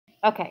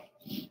Okay.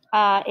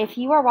 If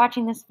you are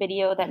watching this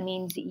video, that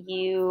means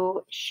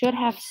you should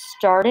have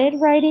started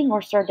writing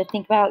or started to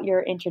think about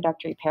your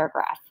introductory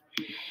paragraph.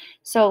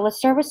 So let's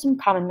start with some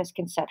common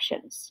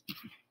misconceptions.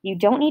 You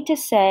don't need to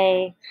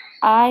say,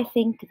 I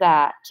think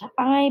that,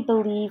 I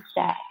believe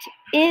that,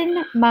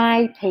 in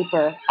my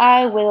paper,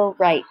 I will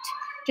write.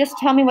 Just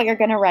tell me what you're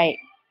going to write.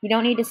 You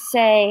don't need to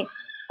say,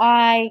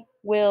 I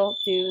will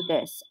do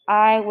this.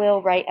 I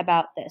will write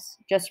about this.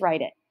 Just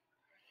write it.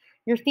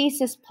 Your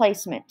thesis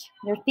placement.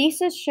 Your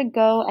thesis should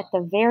go at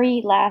the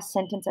very last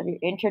sentence of your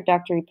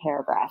introductory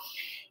paragraph.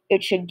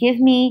 It should give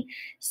me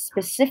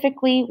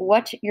specifically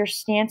what your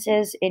stance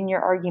is in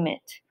your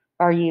argument.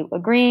 Are you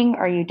agreeing?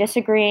 Are you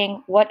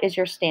disagreeing? What is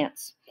your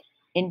stance?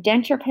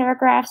 Indent your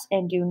paragraphs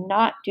and do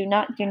not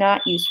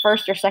use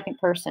first or second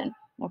person,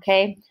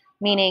 okay?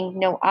 Meaning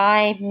no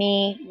I,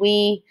 me,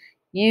 we,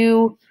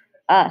 you,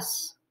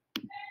 us.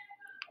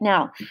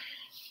 Now,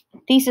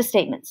 thesis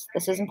statements.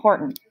 This is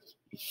important.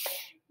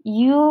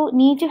 You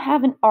need to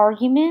have an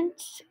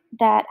argument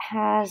that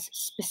has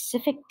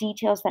specific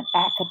details that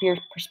back up your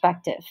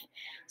perspective.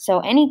 So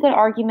any good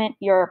argument,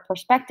 your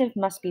perspective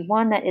must be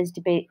one that is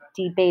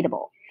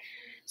debatable.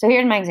 So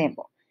here's my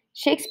example.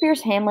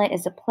 Shakespeare's Hamlet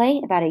is a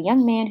play about a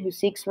young man who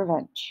seeks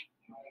revenge.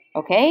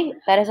 Okay,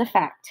 that is a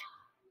fact.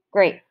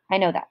 Great, I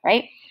know that,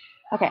 right?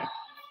 Okay,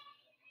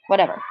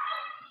 whatever.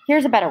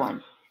 Here's a better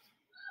one.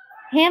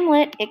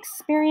 Hamlet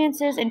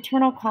experiences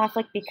internal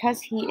conflict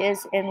because he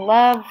is in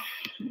love,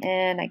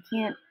 and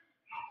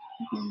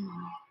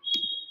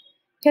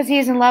because he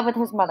is in love with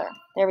his mother.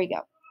 There we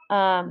go.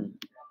 Oh,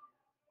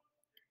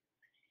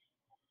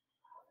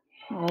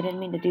 I didn't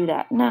mean to do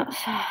that. No.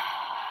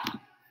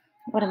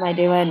 What am I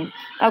doing?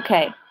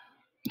 Okay.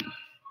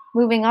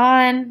 Moving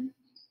on.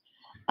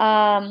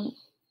 MLA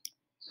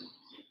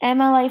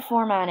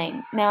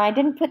formatting. Now, I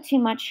didn't put too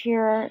much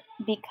here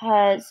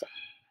because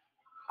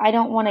I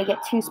don't want to get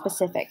too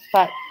specific,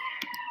 but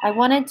I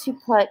wanted to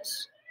put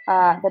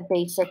the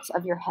basics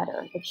of your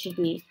header. It should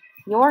be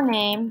your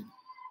name,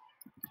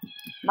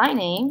 my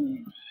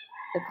name,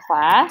 the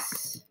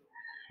class,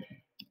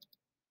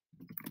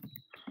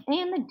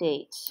 and the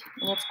date.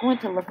 And it's going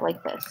to look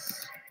like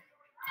this.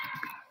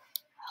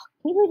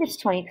 Can you believe it's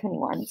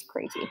 2021? It's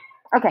crazy.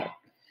 Okay.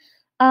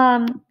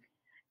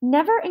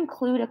 Never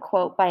include a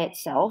quote by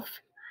itself.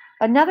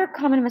 Another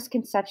common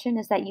misconception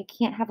is that you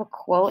can't have a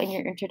quote in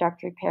your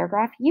introductory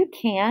paragraph. You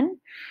can.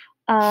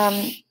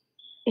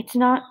 It's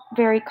not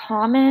very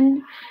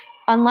common.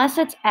 Unless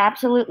it's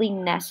absolutely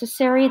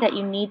necessary that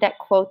you need that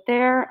quote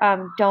there,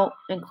 don't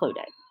include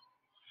it.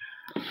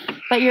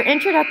 But your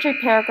introductory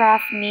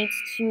paragraph needs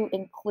to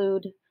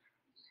include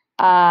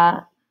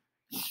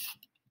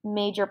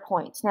major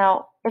points.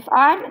 Now, if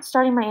I'm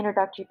starting my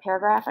introductory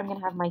paragraph, I'm going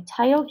to have my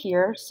title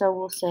here. So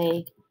we'll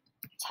say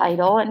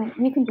title, and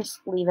you can just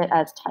leave it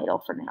as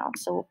title for now.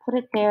 So we'll put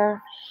it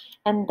there.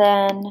 And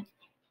then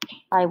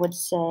I would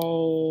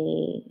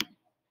say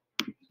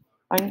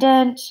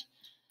indent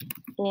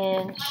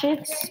in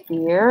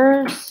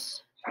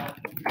Shakespeare's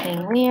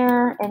King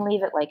Lear, and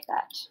leave it like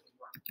that.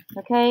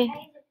 Okay?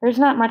 There's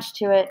not much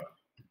to it.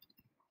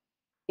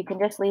 You can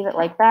just leave it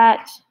like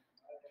that.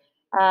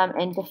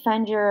 And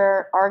defend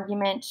your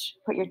argument,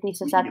 put your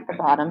thesis at the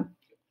bottom.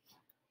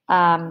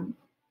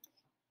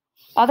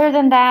 Other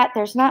than that,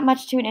 there's not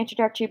much to an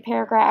introductory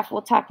paragraph.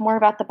 We'll talk more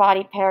about the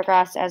body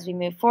paragraphs as we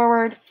move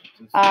forward.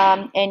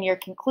 And your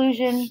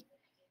conclusion,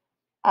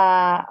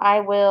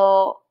 I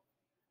will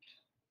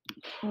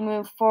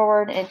move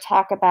forward and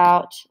talk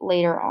about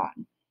later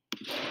on.